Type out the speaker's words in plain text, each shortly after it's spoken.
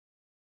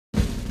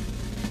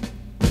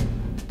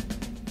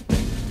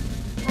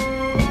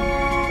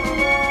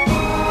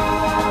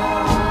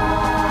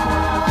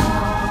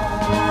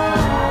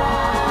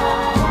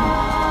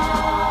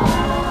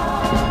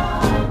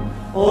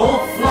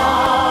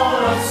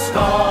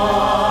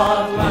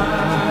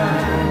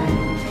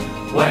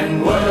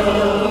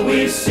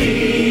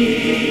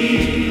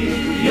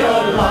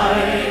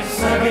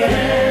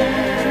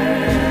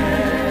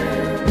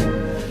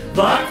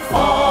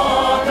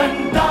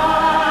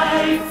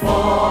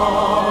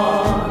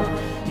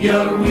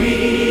Your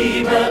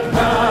wee but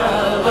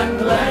Helen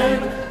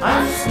Glen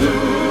and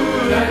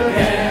stood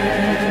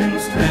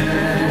against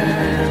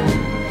him.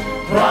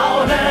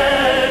 Proud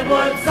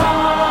Edward's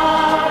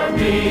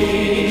army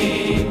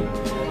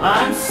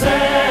and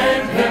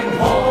sent him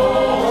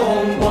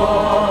homewards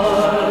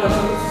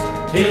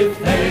to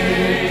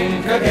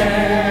think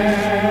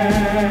again.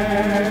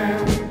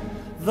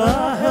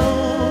 The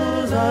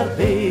hills are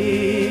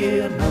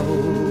bare now,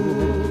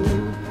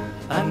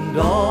 and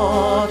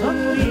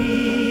autumn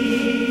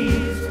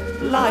leaves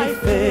lie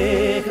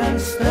thick and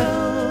still.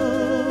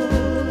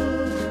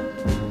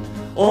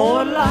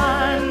 O'er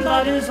land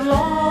that is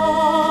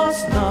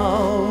lost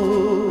now,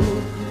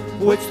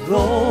 which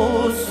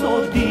those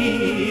so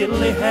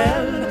dearly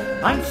held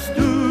and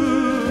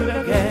stood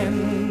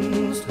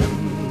against him.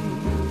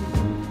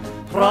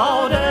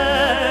 Proud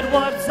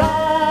Edward's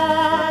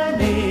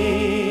army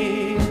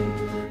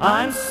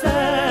and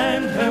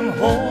sent him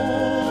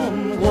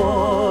homeward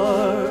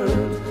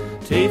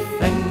to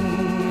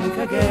think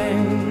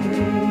again.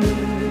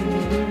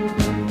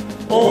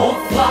 O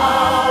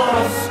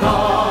flower of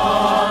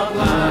Scotland,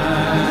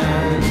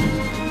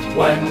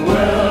 when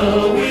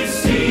will we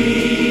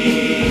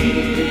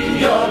see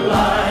your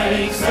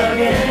likes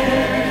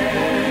again?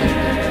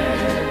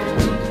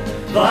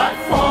 That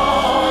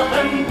fought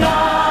and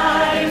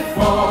died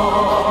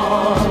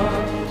for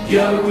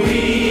your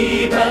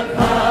wee but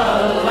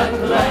Helen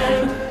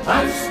Glen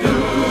and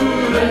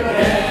stood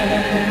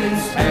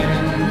against him.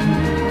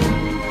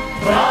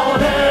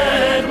 Proud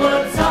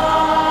Edward's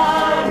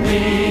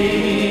army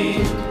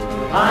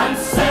and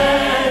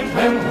sent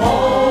him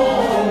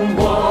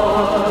homewards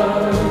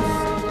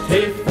to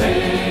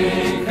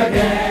think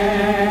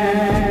again.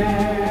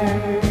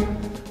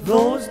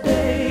 Those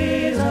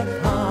days are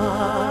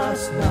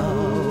past now,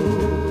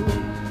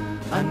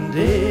 and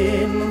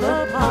in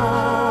the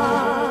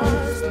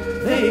past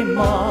they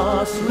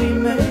must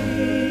remain.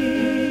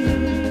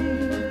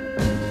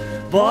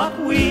 But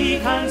we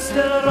can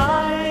still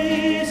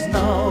rise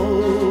now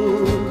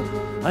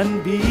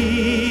and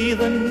be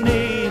the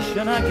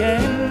nation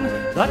again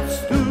that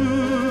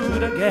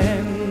stood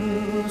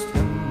against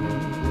him.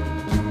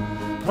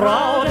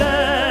 Proud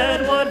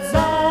Edward's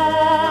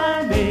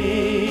army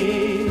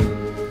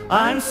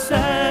and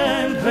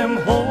sent him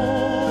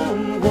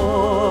homewards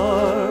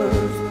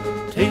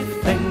to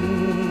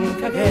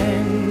think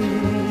again.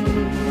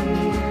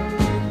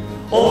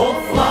 O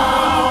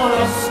flower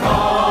of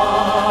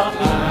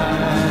Scotland,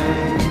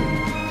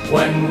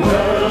 when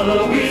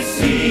will we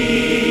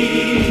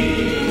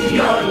see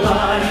your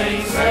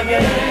likes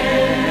again?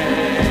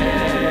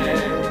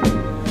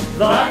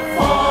 That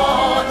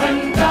fought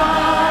and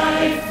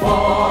died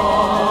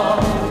for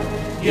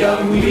your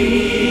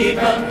wee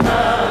but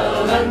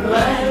Helen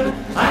Glen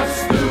and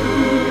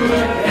stood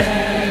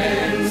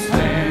against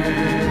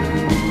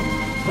him.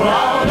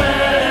 Proud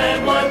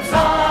Edward's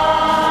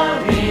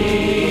army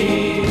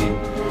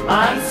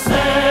and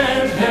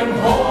sent him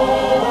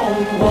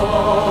homewards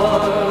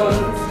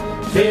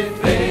to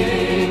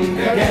think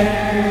again.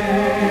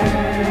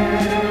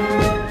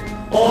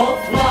 O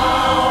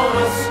flower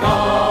of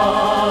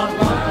Scotland,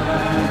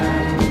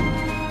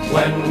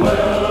 when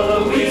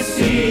will we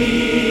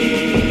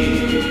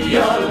see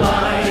your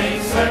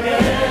likes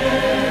again?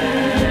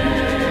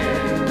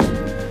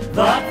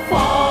 That